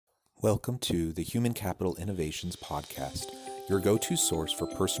Welcome to the Human Capital Innovations Podcast, your go-to source for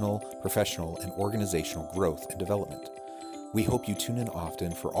personal, professional, and organizational growth and development. We hope you tune in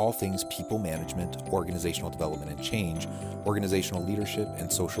often for all things people management, organizational development and change, organizational leadership,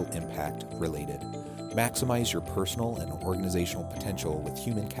 and social impact related. Maximize your personal and organizational potential with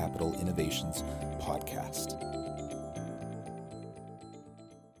Human Capital Innovations Podcast.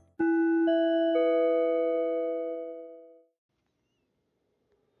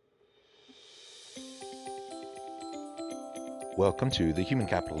 Welcome to the Human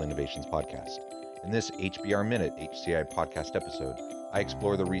Capital Innovations Podcast. In this HBR Minute HCI podcast episode, I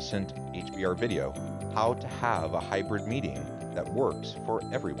explore the recent HBR video, How to Have a Hybrid Meeting That Works for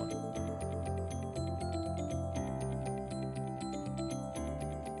Everyone.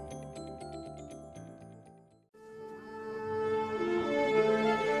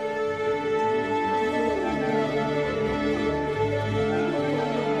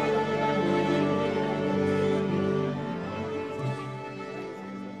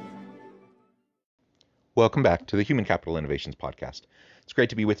 Welcome back to the Human Capital Innovations Podcast. It's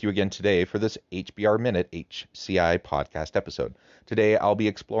great to be with you again today for this HBR Minute HCI podcast episode. Today, I'll be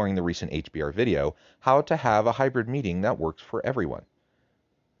exploring the recent HBR video, How to Have a Hybrid Meeting That Works for Everyone.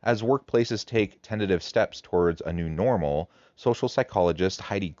 As workplaces take tentative steps towards a new normal, social psychologist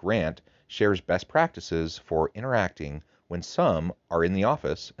Heidi Grant shares best practices for interacting when some are in the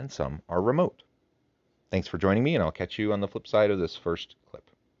office and some are remote. Thanks for joining me, and I'll catch you on the flip side of this first clip.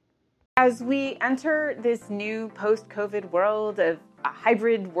 As we enter this new post-COVID world of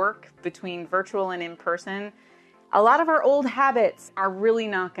hybrid work between virtual and in-person, a lot of our old habits are really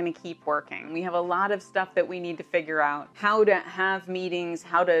not going to keep working. We have a lot of stuff that we need to figure out. How to have meetings,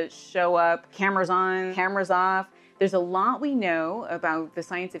 how to show up, cameras on, cameras off. There's a lot we know about the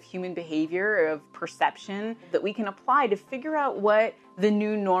science of human behavior, of perception, that we can apply to figure out what the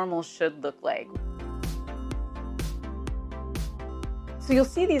new normal should look like. So you'll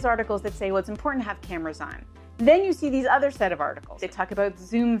see these articles that say, well, it's important to have cameras on. Then you see these other set of articles. They talk about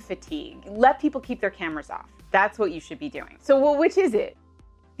Zoom fatigue. Let people keep their cameras off. That's what you should be doing. So, well, which is it?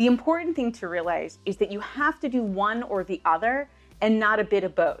 The important thing to realize is that you have to do one or the other and not a bit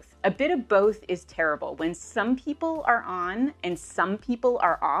of both. A bit of both is terrible. When some people are on and some people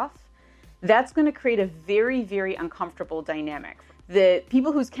are off, that's going to create a very, very uncomfortable dynamic. The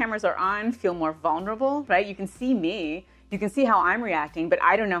people whose cameras are on feel more vulnerable, right? You can see me. You can see how I'm reacting, but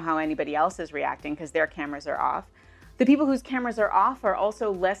I don't know how anybody else is reacting because their cameras are off. The people whose cameras are off are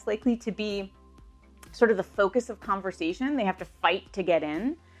also less likely to be sort of the focus of conversation. They have to fight to get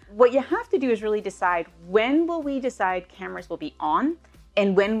in. What you have to do is really decide, when will we decide cameras will be on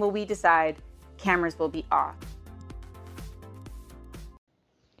and when will we decide cameras will be off?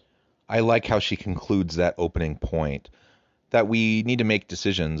 I like how she concludes that opening point, that we need to make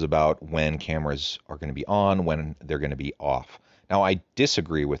decisions about when cameras are going to be on, when they're going to be off. Now, I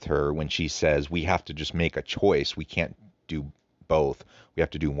disagree with her when she says we have to just make a choice. We can't do both. We have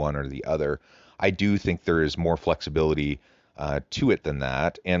to do one or the other. I do think there is more flexibility to it than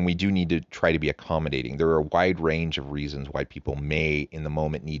that, and we do need to try to be accommodating. There are a wide range of reasons why people may, in the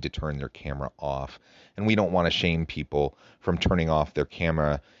moment, need to turn their camera off, and we don't want to shame people from turning off their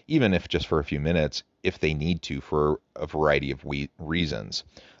camera, even if just for a few minutes, if they need to, for a variety of reasons.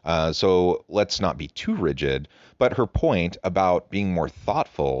 So let's not be too rigid, but her point about being more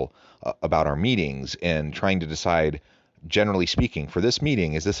thoughtful about our meetings and trying to decide, generally speaking, for this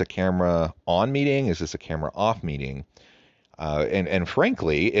meeting, is this a camera on meeting? Is this a camera off meeting? And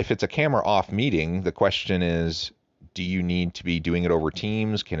frankly, if it's a camera off meeting, the question is, do you need to be doing it over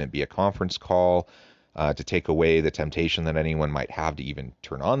Teams? Can it be a conference call to take away the temptation that anyone might have to even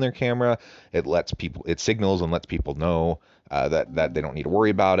turn on their camera? It signals and lets people know that they don't need to worry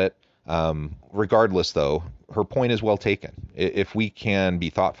about it. Regardless, though, her point is well taken. If we can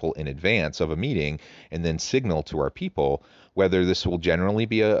be thoughtful in advance of a meeting and then signal to our people whether this will generally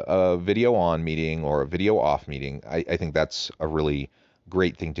be a video on meeting or a video off meeting, I think that's a really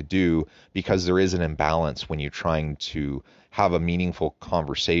great thing to do, because there is an imbalance when you're trying to have a meaningful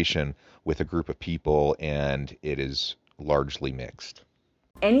conversation with a group of people and it is largely mixed.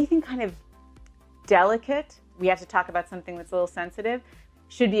 Anything kind of delicate, we have to talk about something that's a little sensitive,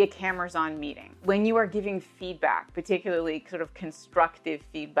 should be a cameras on meeting. When you are giving feedback, particularly sort of constructive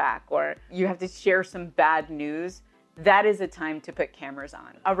feedback, or you have to share some bad news, that is a time to put cameras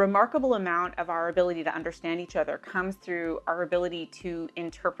on. A remarkable amount of our ability to understand each other comes through our ability to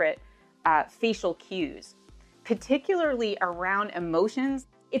interpret facial cues, particularly around emotions.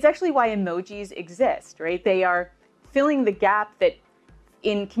 It's actually why emojis exist, right? They are filling the gap that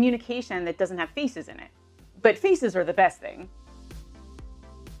in communication that doesn't have faces in it. But faces are the best thing.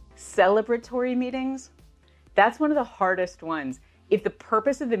 Celebratory meetings, that's one of the hardest ones. If the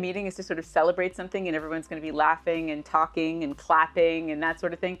purpose of the meeting is to sort of celebrate something and everyone's going to be laughing and talking and clapping and that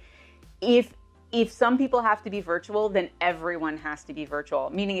sort of thing, if some people have to be virtual, then everyone has to be virtual.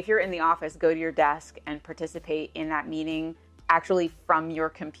 Meaning if you're in the office, go to your desk and participate in that meeting actually from your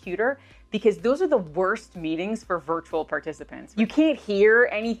computer, because those are the worst meetings for virtual participants. You can't hear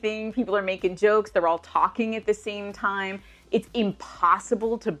anything. People are making jokes. They're all talking at the same time. It's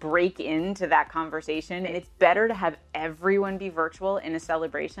impossible to break into that conversation. And it's better to have everyone be virtual in a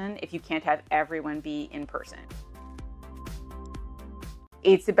celebration if you can't have everyone be in person.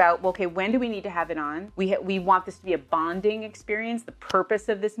 It's about, okay, when do we need to have it on? We want this to be a bonding experience. The purpose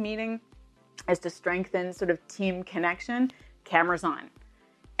of this meeting is to strengthen sort of team connection. Cameras on.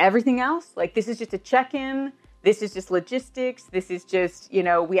 Everything else, like this is just a check-in. This is just logistics. This is just,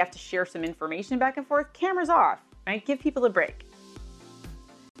 we have to share some information back and forth. Cameras off, right? Give people a break.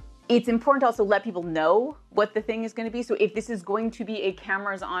 It's important to also let people know what the thing is going to be. So if this is going to be a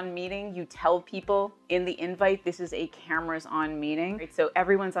cameras on meeting, you tell people in the invite, this is a cameras on meeting, right? So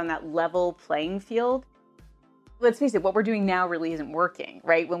everyone's on that level playing field. Let's face it, what we're doing now really isn't working,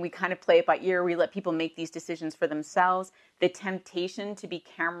 right? When we kind of play it by ear, we let people make these decisions for themselves. The temptation to be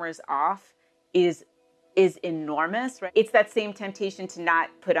cameras off is enormous, right? It's that same temptation to not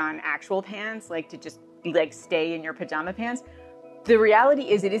put on actual pants, like to just stay in your pajama pants. The reality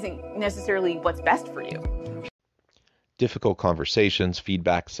is it isn't necessarily what's best for you. Difficult conversations,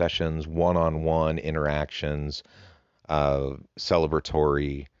 feedback sessions, one-on-one interactions,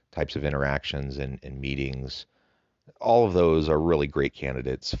 celebratory types of interactions and meetings. All of those are really great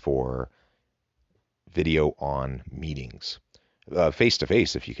candidates for video on meetings.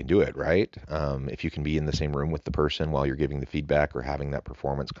 Face-to-face if you can do it, right? If you can be in the same room with the person while you're giving the feedback or having that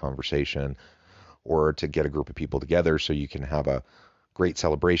performance conversation, or to get a group of people together so you can have a great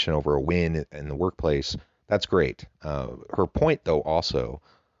celebration over a win in the workplace, that's great. Her point, though, also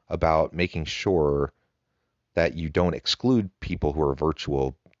about making sure that you don't exclude people who are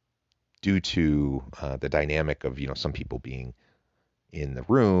virtual due to the dynamic of, some people being in the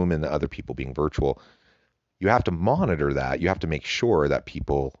room and the other people being virtual. You have to monitor that. You have to make sure that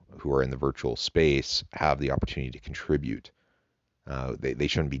people who are in the virtual space have the opportunity to contribute. They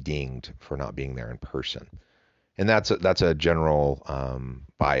shouldn't be dinged for not being there in person. And that's a general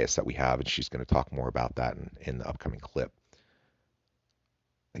bias that we have, and she's going to talk more about that in the upcoming clip.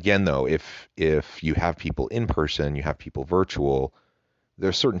 Again, though, if you have people in person, you have people virtual,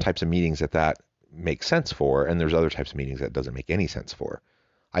 there's certain types of meetings that makes sense for, and there's other types of meetings that doesn't make any sense for.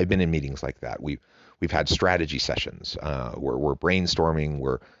 I've been in meetings like that. We've had strategy sessions where we're brainstorming,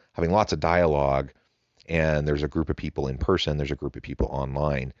 we're having lots of dialogue, and there's a group of people in person, there's a group of people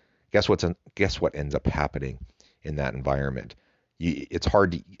online. Guess what ends up happening in that environment? It's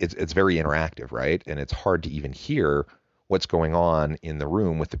very interactive, right? And it's hard to even hear what's going on in the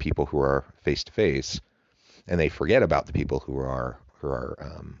room with the people who are face to face, and they forget about the people who are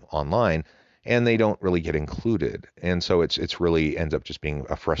online, and they don't really get included. And so it's really ends up just being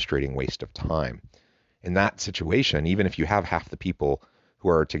a frustrating waste of time. In that situation, even if you have half the people who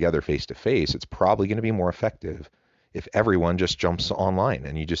are together face to face, it's probably going to be more effective if everyone just jumps online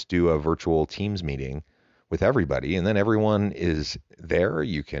and you just do a virtual Teams meeting with everybody, and then everyone is there.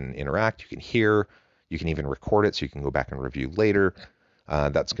 You can interact, you can hear, you can even record it so you can go back and review later.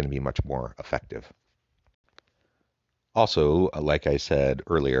 That's going to be much more effective. Also, like I said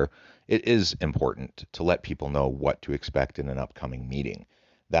earlier, it is important to let people know what to expect in an upcoming meeting.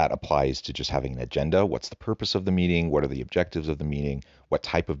 That applies to just having an agenda. What's the purpose of the meeting? What are the objectives of the meeting? What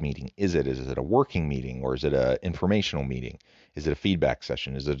type of meeting is it? Is it a working meeting, or is it an informational meeting? Is it a feedback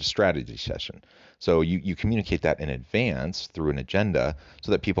session? Is it a strategy session? So you communicate that in advance through an agenda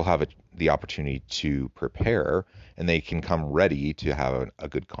so that people have the opportunity to prepare, and they can come ready to have a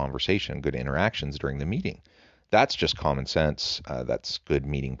good conversation, good interactions during the meeting. That's just common sense. That's good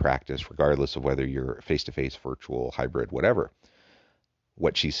meeting practice, regardless of whether you're face-to-face, virtual, hybrid, whatever.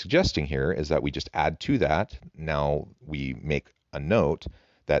 What she's suggesting here is that we just add to that. Now we make a note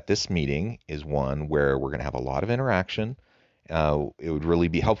that this meeting is one where we're going to have a lot of interaction. It would really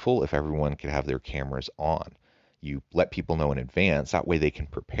be helpful if everyone could have their cameras on. You let people know in advance. That way they can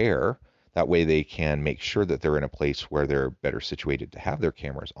prepare. That way they can make sure that they're in a place where they're better situated to have their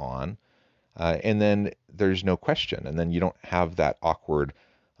cameras on. And then there's no question. And then you don't have that awkward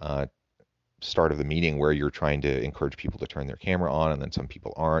start of the meeting where you're trying to encourage people to turn their camera on and then some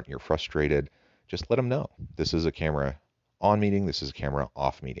people aren't. You're frustrated. Just let them know. This is a camera on meeting. This is a camera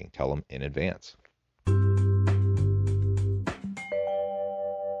off meeting. Tell them in advance.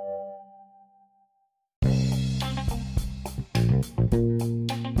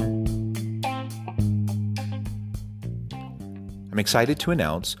 I'm excited to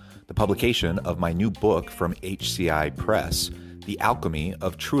announce the publication of my new book from HCI Press, The Alchemy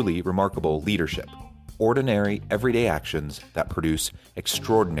of Truly Remarkable Leadership: Ordinary, Everyday Actions that Produce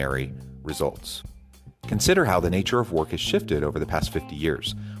Extraordinary Results. Consider how the nature of work has shifted over the past 50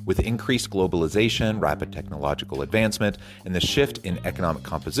 years. With increased globalization, rapid technological advancement, and the shift in economic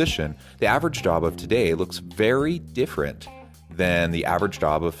composition, the average job of today looks very different than the average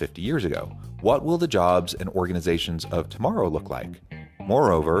job of 50 years ago. What will the jobs and organizations of tomorrow look like?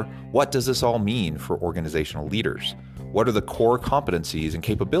 Moreover, what does this all mean for organizational leaders? What are the core competencies and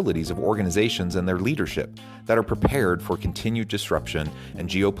capabilities of organizations and their leadership that are prepared for continued disruption and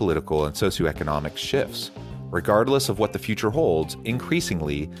geopolitical and socioeconomic shifts? Regardless of what the future holds,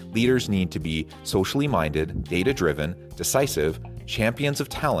 increasingly, leaders need to be socially minded, data-driven, decisive, champions of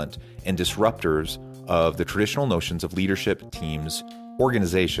talent, and disruptors of the traditional notions of leadership, teams,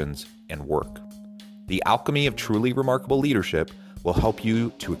 organizations, and work. The Alchemy of Truly Remarkable Leadership will help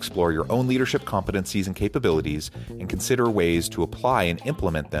you to explore your own leadership competencies and capabilities and consider ways to apply and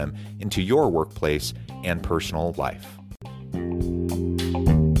implement them into your workplace and personal life.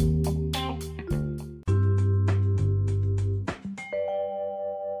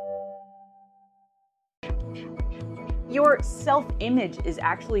 Your self-image is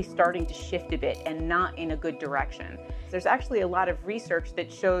actually starting to shift a bit and not in a good direction. There's actually a lot of research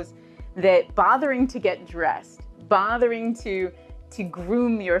that shows that bothering to get dressed, bothering to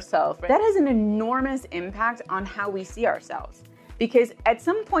groom yourself, that has an enormous impact on how we see ourselves. Because at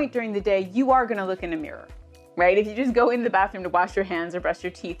some point during the day, you are gonna look in a mirror, right? If you just go in the bathroom to wash your hands or brush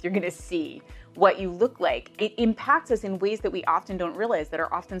your teeth, you're gonna see what you look like. It impacts us in ways that we often don't realize, that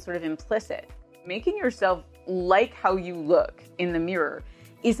are often sort of implicit. Making yourself like how you look in the mirror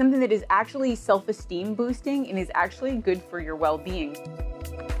is something that is actually self-esteem boosting and is actually good for your well-being.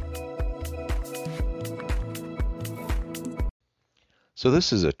 So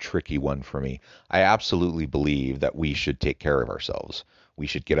this is a tricky one for me. I absolutely believe that we should take care of ourselves. We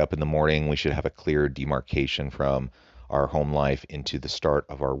should get up in the morning. We should have a clear demarcation from our home life into the start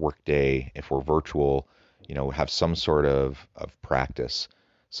of our workday. If we're virtual, have some sort of practice,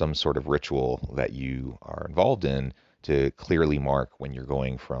 some sort of ritual that you are involved in to clearly mark when you're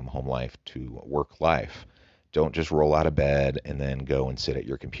going from home life to work life. Don't just roll out of bed and then go and sit at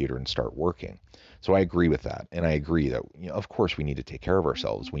your computer and start working. So I agree with that. And I agree that, of course, we need to take care of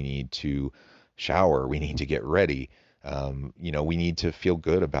ourselves. We need to shower. We need to get ready. We need to feel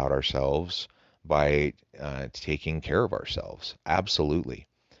good about ourselves by taking care of ourselves. Absolutely.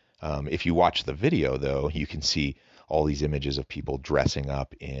 If you watch the video, though, you can see all these images of people dressing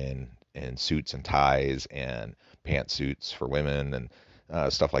up in suits and ties and pantsuits for women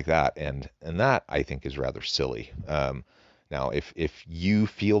and stuff like that. And that, I think, is rather silly. Now, if you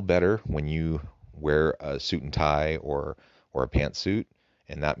feel better when you wear a suit and tie or a pantsuit,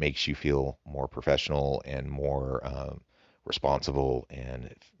 and that makes you feel more professional and more responsible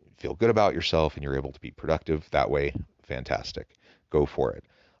and feel good about yourself, and you're able to be productive that way, fantastic. Go for it.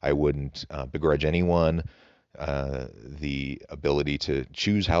 I wouldn't begrudge anyone the ability to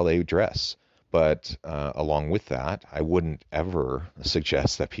choose how they dress. But along with that, I wouldn't ever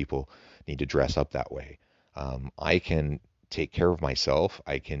suggest that people need to dress up that way. I can take care of myself.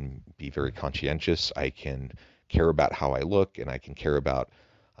 I can be very conscientious. I can care about how I look, and I can care about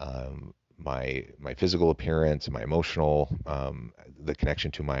my physical appearance, my emotional, the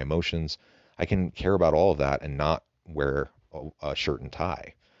connection to my emotions. I can care about all of that and not wear a shirt and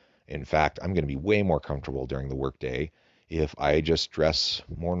tie. In fact, I'm going to be way more comfortable during the workday if I just dress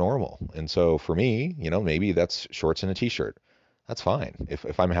more normal. And so for me, maybe that's shorts and a t-shirt. That's fine.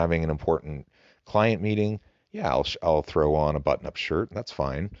 If I'm having an important client meeting, yeah, I'll throw on a button-up shirt. That's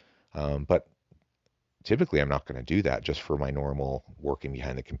fine. But typically I'm not going to do that just for my normal working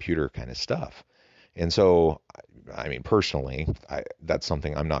behind the computer kind of stuff. And so, I mean, personally, that's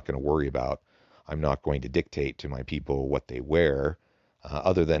something I'm not going to worry about. I'm not going to dictate to my people what they wear,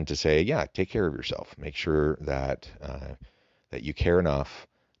 other than to say, yeah, take care of yourself. Make sure that that you care enough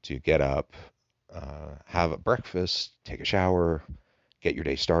to get up, have a breakfast, take a shower, get your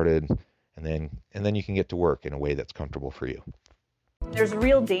day started, and then you can get to work in a way that's comfortable for you. There's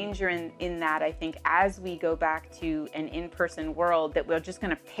real danger in that, I think, as we go back to an in-person world, that we're just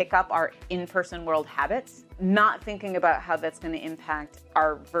going to pick up our in-person world habits, not thinking about how that's going to impact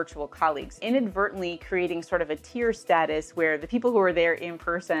our virtual colleagues, inadvertently creating sort of a tier status where the people who are there in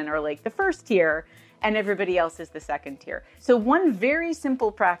person are like the first tier and everybody else is the second tier. So one very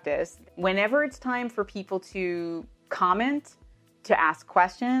simple practice, whenever it's time for people to comment, to ask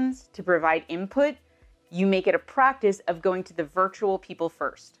questions, to provide input, you make it a practice of going to the virtual people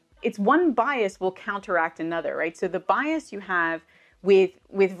first. It's one bias will counteract another, right? So the bias you have with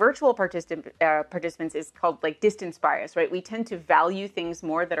virtual participants is called like distance bias, right? We tend to value things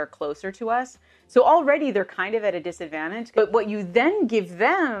more that are closer to us. So already they're kind of at a disadvantage. But what you then give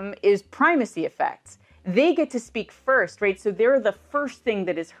them is primacy effects. They get to speak first, right? So they're the first thing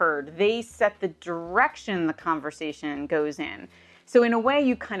that is heard. They set the direction the conversation goes in. So in a way,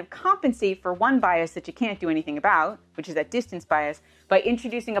 you kind of compensate for one bias that you can't do anything about, which is that distance bias, by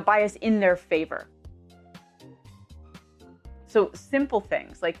introducing a bias in their favor. So simple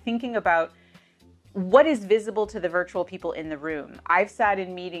things like thinking about what is visible to the virtual people in the room. I've sat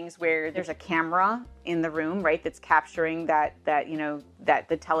in meetings where there's a camera in the room, right, that's capturing the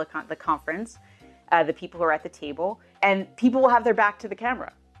conference, the people who are at the table, and people will have their back to the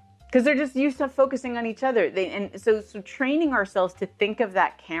camera because they're just used to focusing on each other. So training ourselves to think of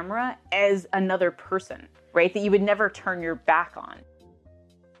that camera as another person, right, that you would never turn your back on.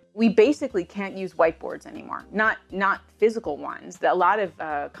 We basically can't use whiteboards anymore, not physical ones. A lot of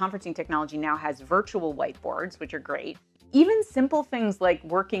conferencing technology now has virtual whiteboards, which are great. Even simple things like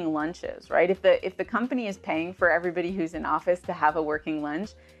working lunches, right? If the company is paying for everybody who's in office to have a working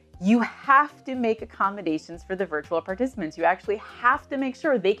lunch, you have to make accommodations for the virtual participants. You actually have to make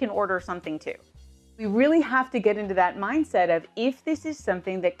sure they can order something too. We really have to get into that mindset of if this is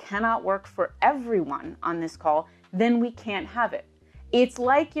something that cannot work for everyone on this call, then we can't have it. It's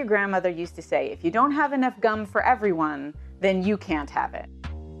like your grandmother used to say, if you don't have enough gum for everyone, then you can't have it.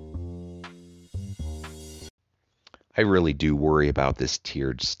 I really do worry about this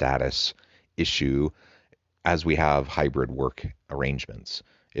tiered status issue as we have hybrid work arrangements.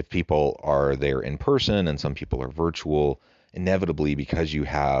 If people are there in person and some people are virtual, inevitably because you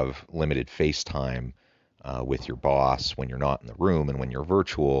have limited face time with your boss when you're not in the room and when you're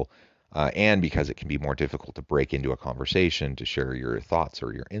virtual, and because it can be more difficult to break into a conversation to share your thoughts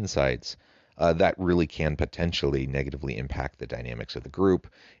or your insights, that really can potentially negatively impact the dynamics of the group,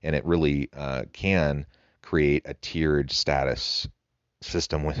 and it really can create a tiered status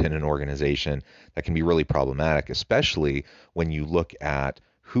system within an organization that can be really problematic, especially when you look at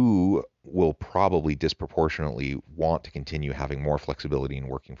who will probably disproportionately want to continue having more flexibility in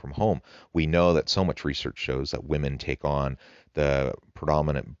working from home. We know that so much research shows that women take on the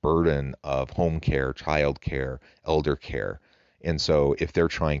predominant burden of home care, child care, elder care. And so if they're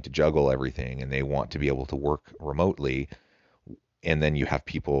trying to juggle everything and they want to be able to work remotely, and then you have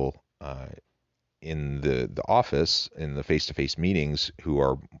people in the office, in the face-to-face meetings who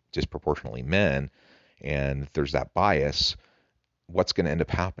are disproportionately men, and there's that bias, what's going to end up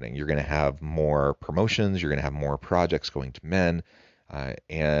happening? You're going to have more promotions, you're going to have more projects going to men,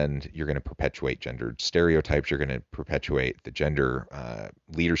 and you're going to perpetuate gendered stereotypes, you're going to perpetuate the gender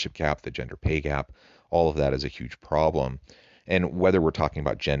leadership gap, the gender pay gap. All of that is a huge problem. And whether we're talking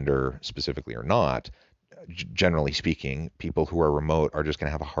about gender specifically or not, generally speaking, people who are remote are just going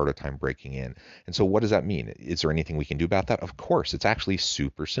to have a harder time breaking in. And so what does that mean? Is there anything we can do about that? Of course, it's actually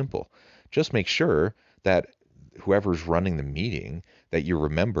super simple. Just make sure that whoever's running the meeting, that you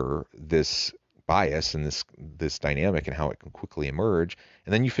remember this bias and this dynamic and how it can quickly emerge,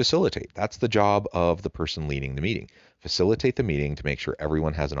 and then you facilitate. That's the job of the person leading the meeting. Facilitate the meeting to make sure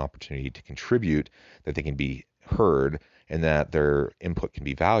everyone has an opportunity to contribute, that they can be heard, and that their input can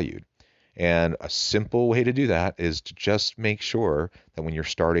be valued. And a simple way to do that is to just make sure that when you're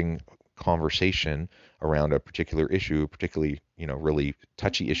starting conversation around a particular issue, particularly, really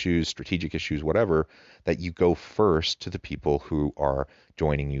touchy issues, strategic issues, whatever, that you go first to the people who are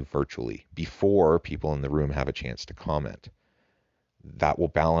joining you virtually before people in the room have a chance to comment. That will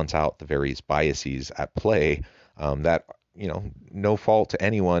balance out the various biases at play that, no fault to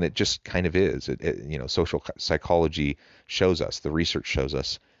anyone. It just kind of is. Social psychology shows us, the research shows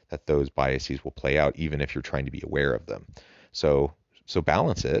us that those biases will play out even if you're trying to be aware of them. So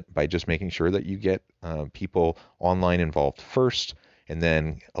balance it by just making sure that you get people online involved first, and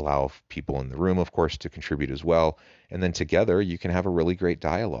then allow people in the room, of course, to contribute as well. And then together you can have a really great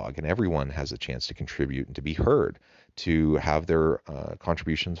dialogue, and everyone has a chance to contribute and to be heard, to have their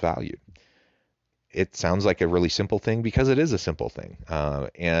contributions valued. It sounds like a really simple thing because it is a simple thing.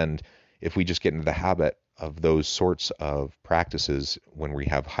 And if we just get into the habit of those sorts of practices when we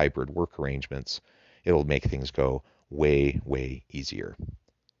have hybrid work arrangements, it'll make things go way, way easier.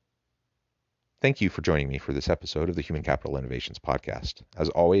 Thank you for joining me for this episode of the Human Capital Innovations Podcast. As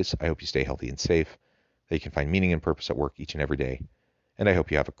always, I hope you stay healthy and safe, that you can find meaning and purpose at work each and every day, and I hope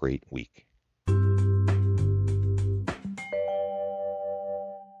you have a great week.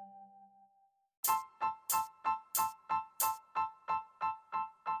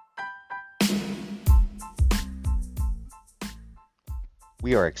 We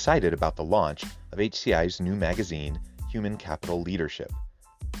We are excited about the launch of HCI's new magazine, Human Capital Leadership.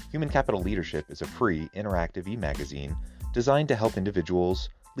 Human Capital Leadership is a free, interactive e-magazine designed to help individuals,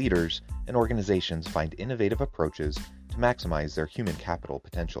 leaders, and organizations find innovative approaches to maximize their human capital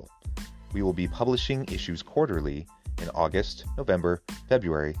potential. We will be publishing issues quarterly in August, November,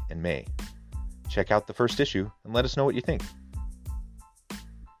 February, and May. Check out the first issue and let us know what you think.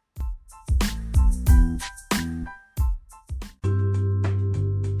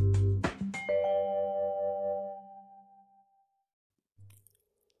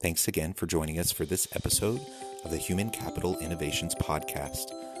 Thanks again for joining us for this episode of the Human Capital Innovations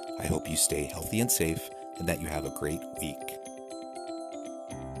Podcast. I hope you stay healthy and safe and that you have a great week.